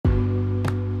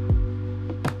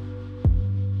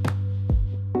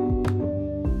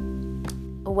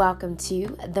welcome to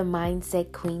the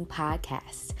Mindset Queen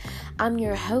podcast. I'm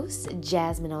your host,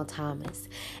 Jasmine L. Thomas,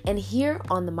 and here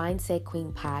on the Mindset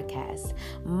Queen podcast,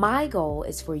 my goal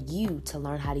is for you to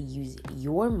learn how to use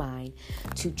your mind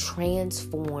to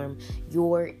transform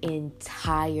your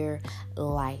entire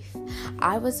life.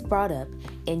 I was brought up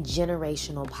in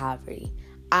generational poverty.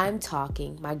 I'm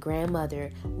talking my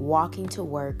grandmother walking to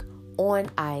work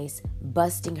on ice,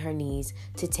 busting her knees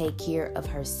to take care of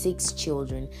her 6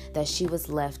 children that she was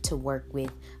left to work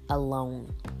with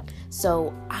alone.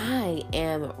 So I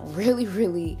am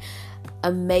really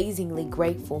amazingly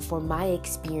grateful for my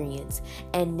experience,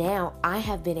 and now I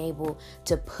have been able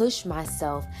to push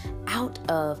myself out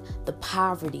of the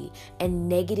poverty and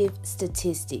negative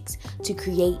statistics to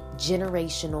create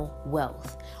generational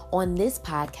wealth. On this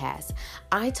podcast,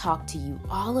 I talk to you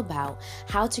all about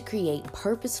how to create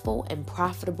purposeful and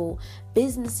profitable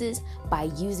businesses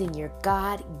by using your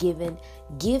God-given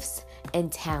gifts and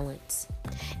talents.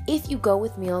 If you go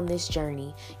with me on this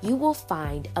journey, you will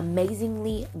find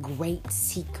amazingly great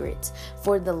secrets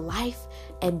for the life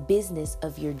and business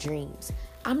of your dreams.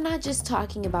 I'm not just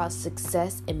talking about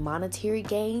success and monetary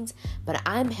gains, but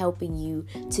I'm helping you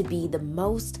to be the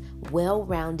most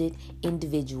well-rounded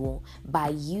individual by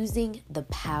using the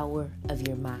power of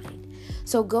your mind.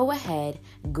 So go ahead,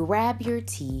 grab your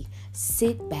tea,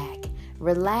 sit back,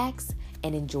 relax,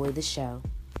 and enjoy the show.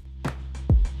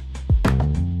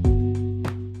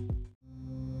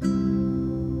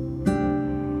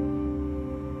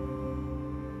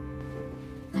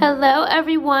 Hello,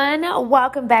 everyone.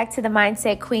 Welcome back to the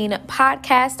Mindset Queen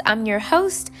podcast. I'm your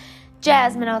host,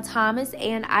 Jasmine L. Thomas,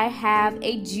 and I have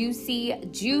a juicy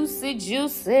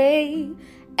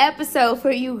episode for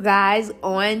you guys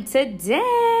on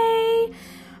today.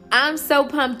 I'm so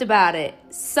pumped about it.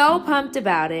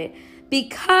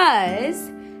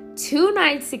 Because 2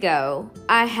 nights ago,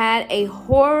 I had a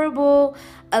horrible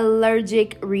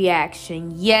allergic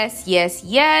reaction. Yes,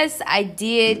 I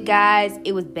did, guys.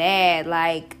 It was bad.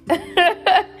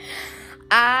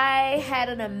 I had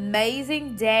an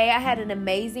amazing day. I had an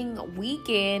amazing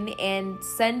weekend, and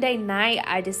Sunday night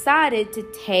I decided to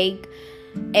take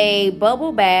a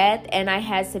bubble bath, and I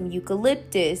had some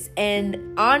eucalyptus.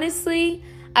 And honestly,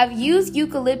 I've used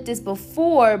eucalyptus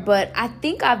before, but I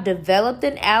think I've developed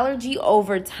an allergy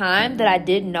over time that I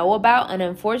didn't know about. And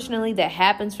unfortunately, that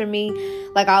happens for me.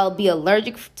 I'll be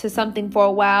allergic to something for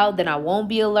a while, then I won't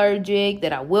be allergic,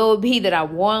 then I will be, then I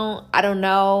won't. I don't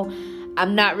know.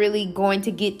 I'm not really going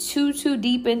to get too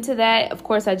deep into that. Of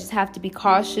course, I just have to be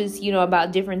cautious,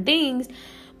 about different things.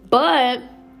 But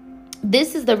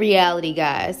this is the reality,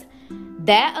 guys.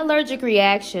 That allergic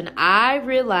reaction, I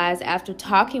realized after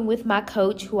talking with my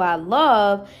coach, who I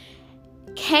love,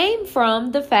 came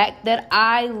from the fact that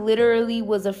I literally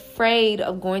was afraid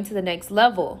of going to the next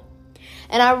level.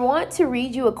 And I want to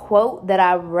read you a quote that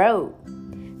I wrote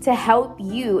to help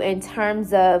you in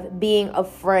terms of being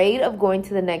afraid of going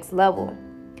to the next level.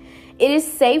 It is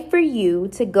safe for you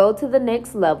to go to the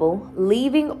next level,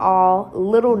 leaving all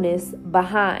littleness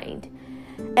behind.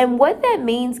 And what that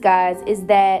means, guys, is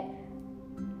that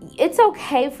it's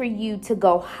okay for you to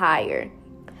go higher.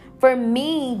 For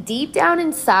me, deep down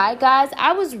inside, guys,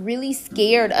 I was really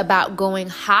scared about going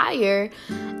higher.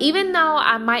 Even though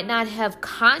I might not have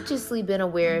consciously been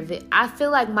aware of it, I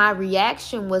feel like my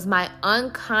reaction was my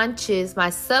unconscious, my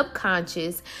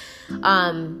subconscious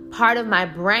part of my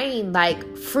brain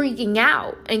freaking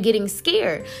out and getting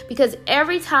scared. Because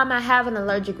every time I have an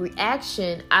allergic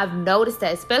reaction, I've noticed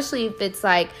that, especially if it's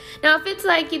a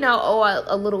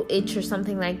little itch or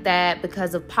something like that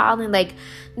because of pollen,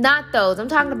 not those. I'm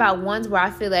talking about ones where I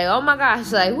feel oh my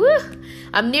gosh, woo,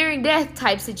 I'm nearing death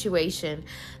type situation.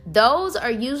 Those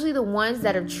are usually the ones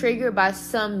that are triggered by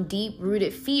some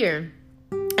deep-rooted fear.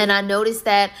 And I noticed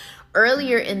that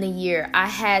earlier in the year, I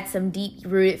had some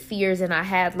deep-rooted fears, and I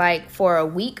had for a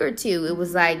week or two, it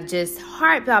was just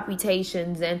heart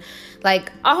palpitations and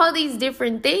all these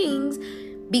different things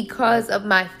because of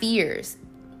my fears.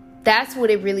 That's what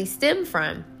it really stemmed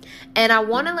from. And I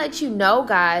want to let you know,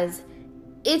 guys,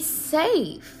 it's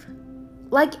safe.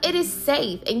 It is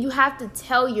safe, and you have to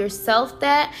tell yourself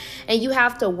that, and you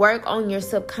have to work on your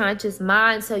subconscious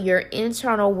mind so your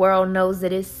internal world knows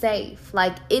that it's safe.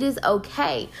 It is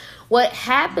okay. What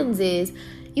happens is,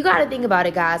 you got to think about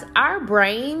it, guys. Our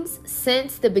brains,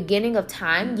 since the beginning of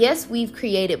time, yes, we've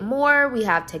created more. We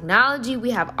have technology.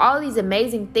 We have all these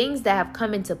amazing things that have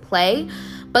come into play.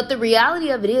 But the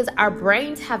reality of it is, our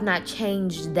brains have not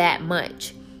changed that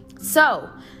much. So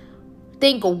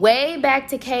think way back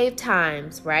to cave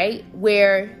times, right?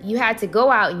 Where you had to go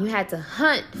out and you had to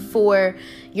hunt for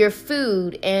your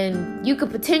food and you could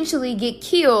potentially get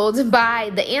killed by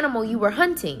the animal you were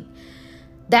hunting.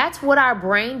 That's what our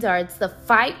brains are. It's the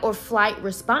fight or flight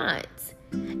response.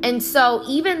 And so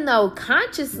even though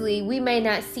consciously we may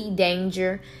not see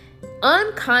danger,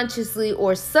 unconsciously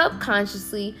or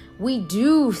subconsciously, we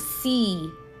do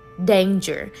see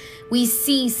danger. We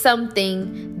see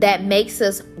something that makes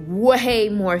us way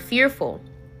more fearful.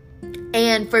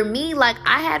 And for me, like,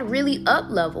 I had really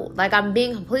up-leveled. Like, I'm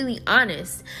being completely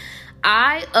honest.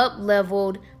 I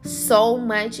up-leveled so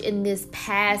much in this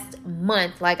past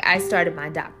month. Like, I started my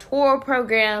doctoral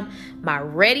program, my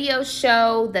radio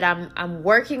show that I'm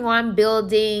working on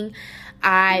building.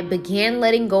 I began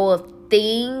letting go of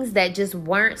things that just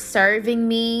weren't serving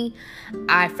me.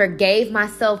 I forgave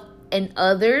myself and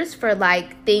others for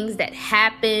like things that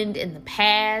happened in the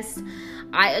past.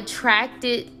 I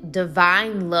attracted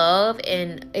divine love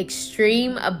and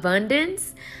extreme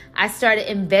abundance. I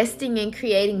started investing in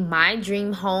creating my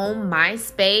dream home, my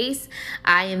space.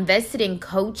 I invested in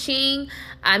coaching.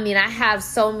 I mean, I have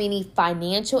so many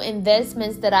financial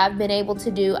investments that I've been able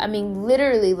to do. I mean,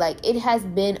 literally, like, it has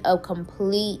been a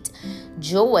complete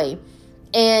joy.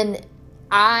 And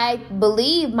I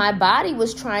believe my body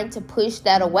was trying to push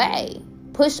that away,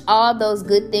 push all those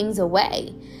good things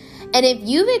away. And if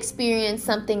you've experienced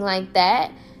something like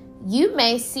that, you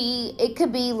may see it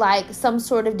could be like some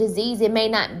sort of disease. It may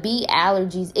not be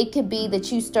allergies. It could be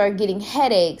that you start getting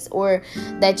headaches, or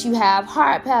that you have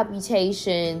heart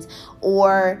palpitations,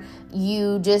 or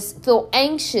you just feel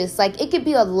anxious. Like, it could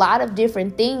be a lot of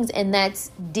different things, and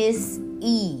that's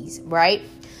dis-ease, right?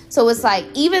 So it's like,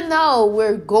 even though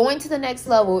we're going to the next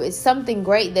level, it's something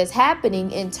great that's happening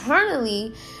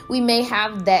internally, we may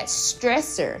have that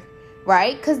stressor,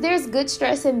 right? Because there's good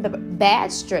stress and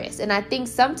bad stress. And I think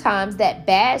sometimes that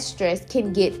bad stress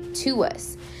can get to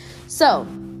us. So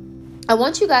I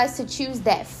want you guys to choose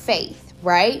that faith,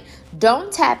 right?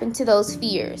 Don't tap into those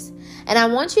fears. And I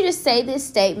want you to say this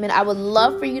statement. I would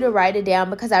love for you to write it down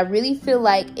because I really feel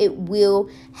like it will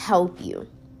help you.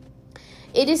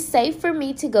 It is safe for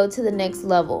me to go to the next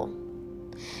level.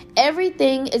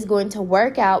 Everything is going to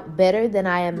work out better than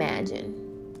I imagined.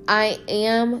 I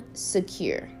am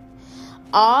secure.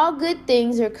 All good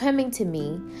things are coming to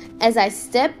me as I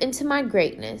step into my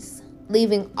greatness,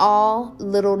 leaving all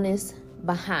littleness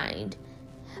behind.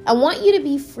 I want you to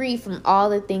be free from all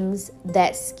the things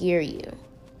that scare you.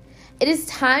 It is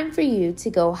time for you to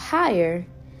go higher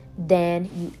than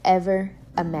you ever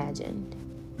imagined.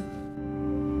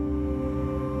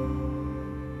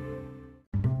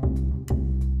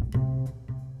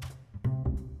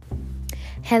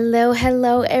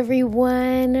 Hello,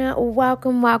 everyone.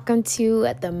 Welcome to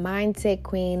the Mindset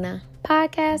Queen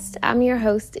podcast. I'm your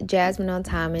host, Jasmine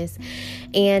Thomas,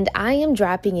 and I am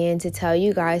dropping in to tell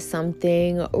you guys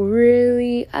something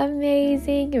really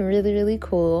amazing and really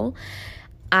cool.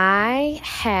 I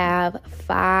have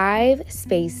 5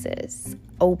 spaces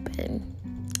open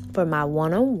for my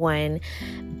one-on-one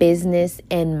business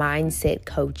and mindset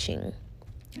coaching.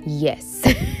 Yes.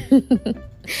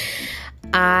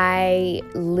 I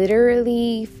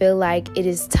literally feel like it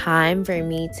is time for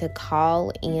me to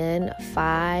call in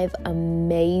 5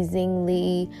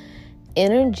 amazingly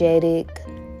energetic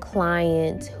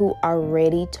clients who are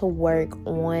ready to work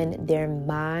on their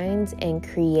minds and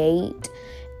create,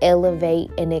 elevate,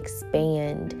 and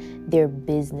expand their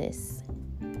business.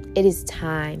 It is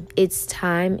time. It's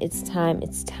time.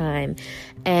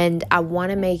 And I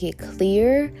want to make it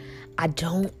clear, I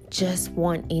don't just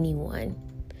want anyone.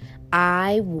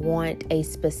 I want a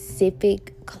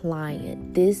specific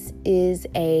client. This is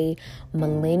a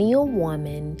millennial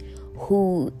woman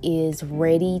who is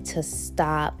ready to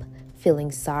stop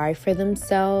feeling sorry for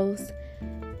themselves,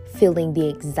 feeling the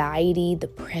anxiety, the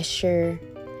pressure.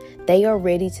 They are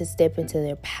ready to step into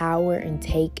their power and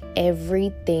take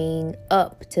everything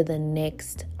up to the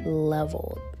next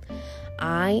level.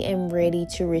 I am ready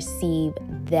to receive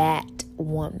that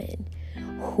woman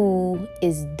who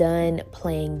is done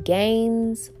playing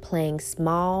games, playing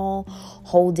small,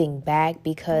 holding back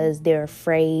because they're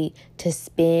afraid to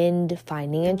spend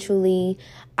financially.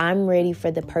 I'm ready for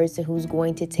the person who's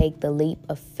going to take the leap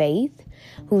of faith,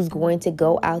 who's going to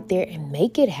go out there and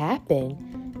make it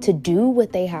happen, to do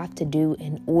what they have to do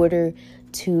in order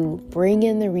to bring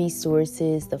in the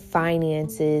resources, the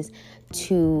finances,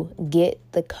 to get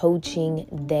the coaching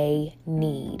they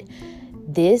need.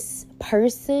 This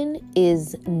person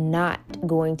is not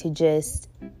going to just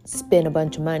spend a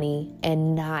bunch of money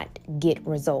and not get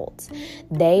results.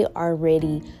 They are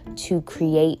ready to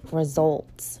create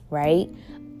results, right?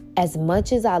 As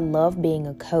much as I love being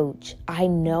a coach, I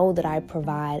know that I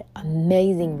provide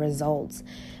amazing results,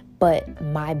 but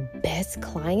my best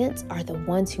clients are the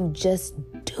ones who just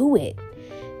do it.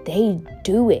 They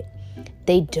do it.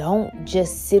 They don't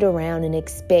just sit around and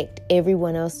expect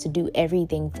everyone else to do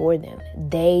everything for them.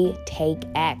 They take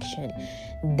action.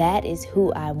 That is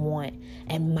who I want.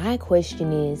 And my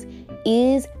question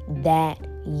is that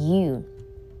you?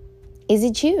 Is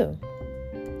it you?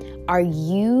 Are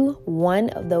you one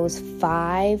of those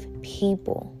 5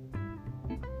 people?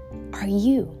 Are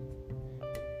you?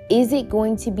 Is it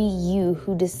going to be you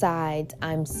who decides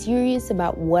I'm serious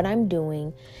about what I'm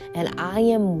doing and I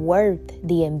am worth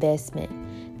the investment?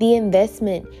 The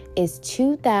investment is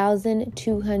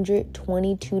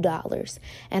 $2,222.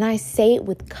 And I say it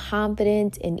with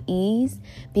confidence and ease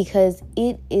because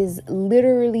it is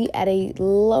literally at a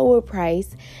lower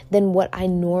price than what I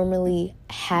normally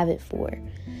have it for.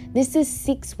 This is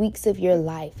 6 weeks of your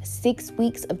life, 6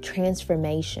 weeks of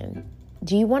transformation.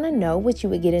 Do you want to know what you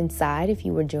would get inside if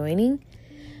you were joining?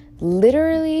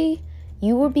 Literally,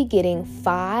 you will be getting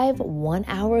 5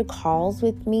 one-hour calls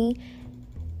with me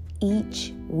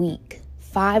each week.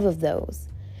 5 of those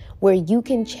where you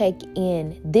can check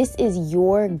in. This is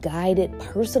your guided,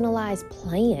 personalized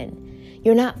plan.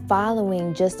 You're not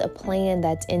following just a plan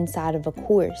that's inside of a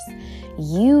course.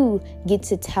 You get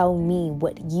to tell me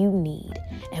what you need.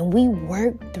 And we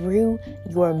work through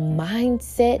your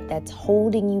mindset that's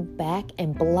holding you back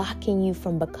and blocking you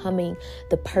from becoming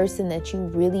the person that you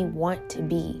really want to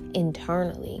be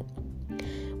internally.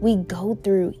 We go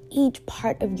through each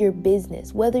part of your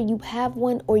business, whether you have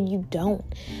one or you don't.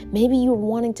 Maybe you're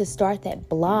wanting to start that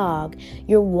blog.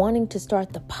 You're wanting to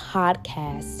start the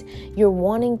podcast. You're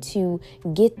wanting to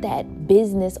get that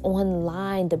business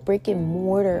online, the brick and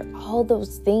mortar, all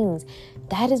those things.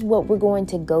 That is what we're going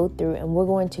to go through, and we're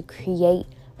going to create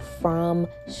from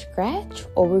scratch,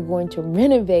 or we're going to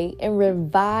renovate and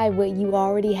revive what you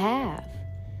already have.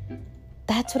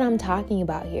 That's what I'm talking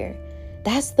about here.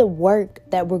 That's the work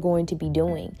that we're going to be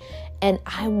doing. And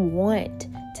I want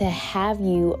to have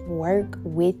you work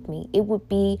with me. It would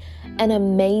be an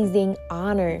amazing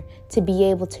honor to be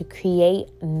able to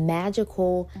create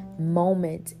magical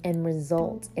moments and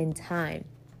results in time.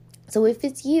 So if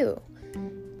it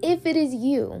is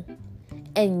you,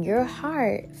 and your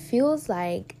heart feels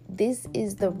like this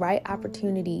is the right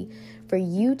opportunity for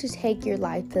you to take your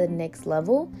life to the next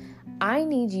level, I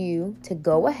need you to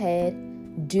go ahead,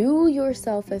 do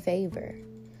yourself a favor.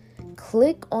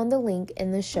 Click on the link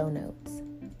in the show notes.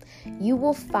 You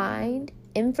will find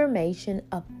information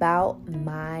about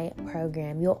my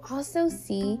program. You'll also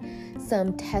see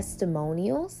some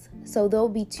testimonials. So there'll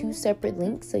be 2 separate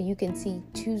links so you can see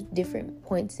 2 different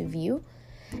points of view.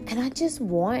 And I just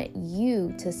want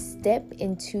you to step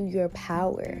into your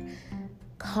power.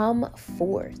 Come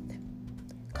forth.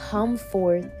 Come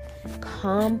forth.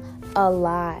 Come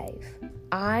alive.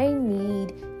 I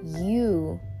need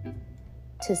you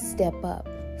to step up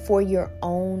for your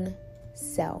own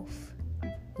self.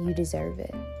 You deserve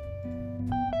it.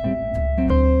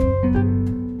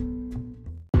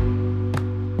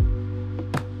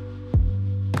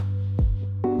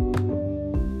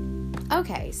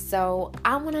 Okay, so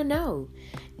I want to know,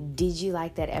 did you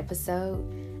like that episode?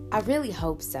 I really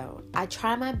hope so. I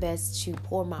try my best to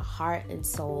pour my heart and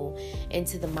soul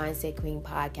into the Mindset Queen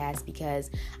podcast because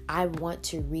I want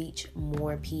to reach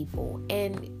more people.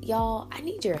 And y'all, I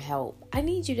need your help. I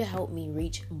need you to help me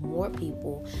reach more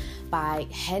people by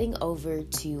heading over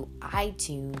to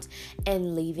iTunes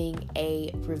and leaving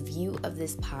a review of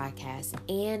this podcast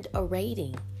and a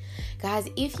rating. Guys,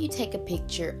 if you take a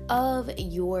picture of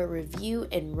your review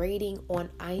and rating on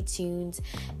iTunes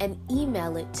and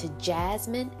email it to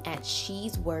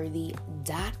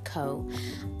jasmine@shesworthy.co,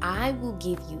 I will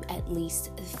give you at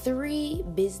least 3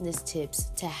 business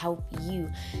tips to help you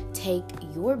take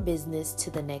your business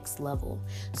to the next level.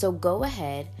 So go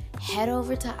ahead, head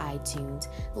over to iTunes,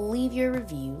 leave your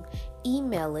review,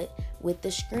 email it with the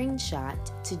screenshot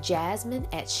to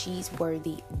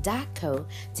jasmine@shesworthy.co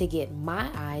to get my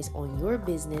eyes on your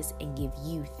business and give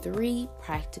you 3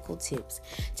 practical tips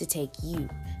to take you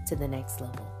to the next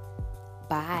level.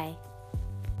 Bye.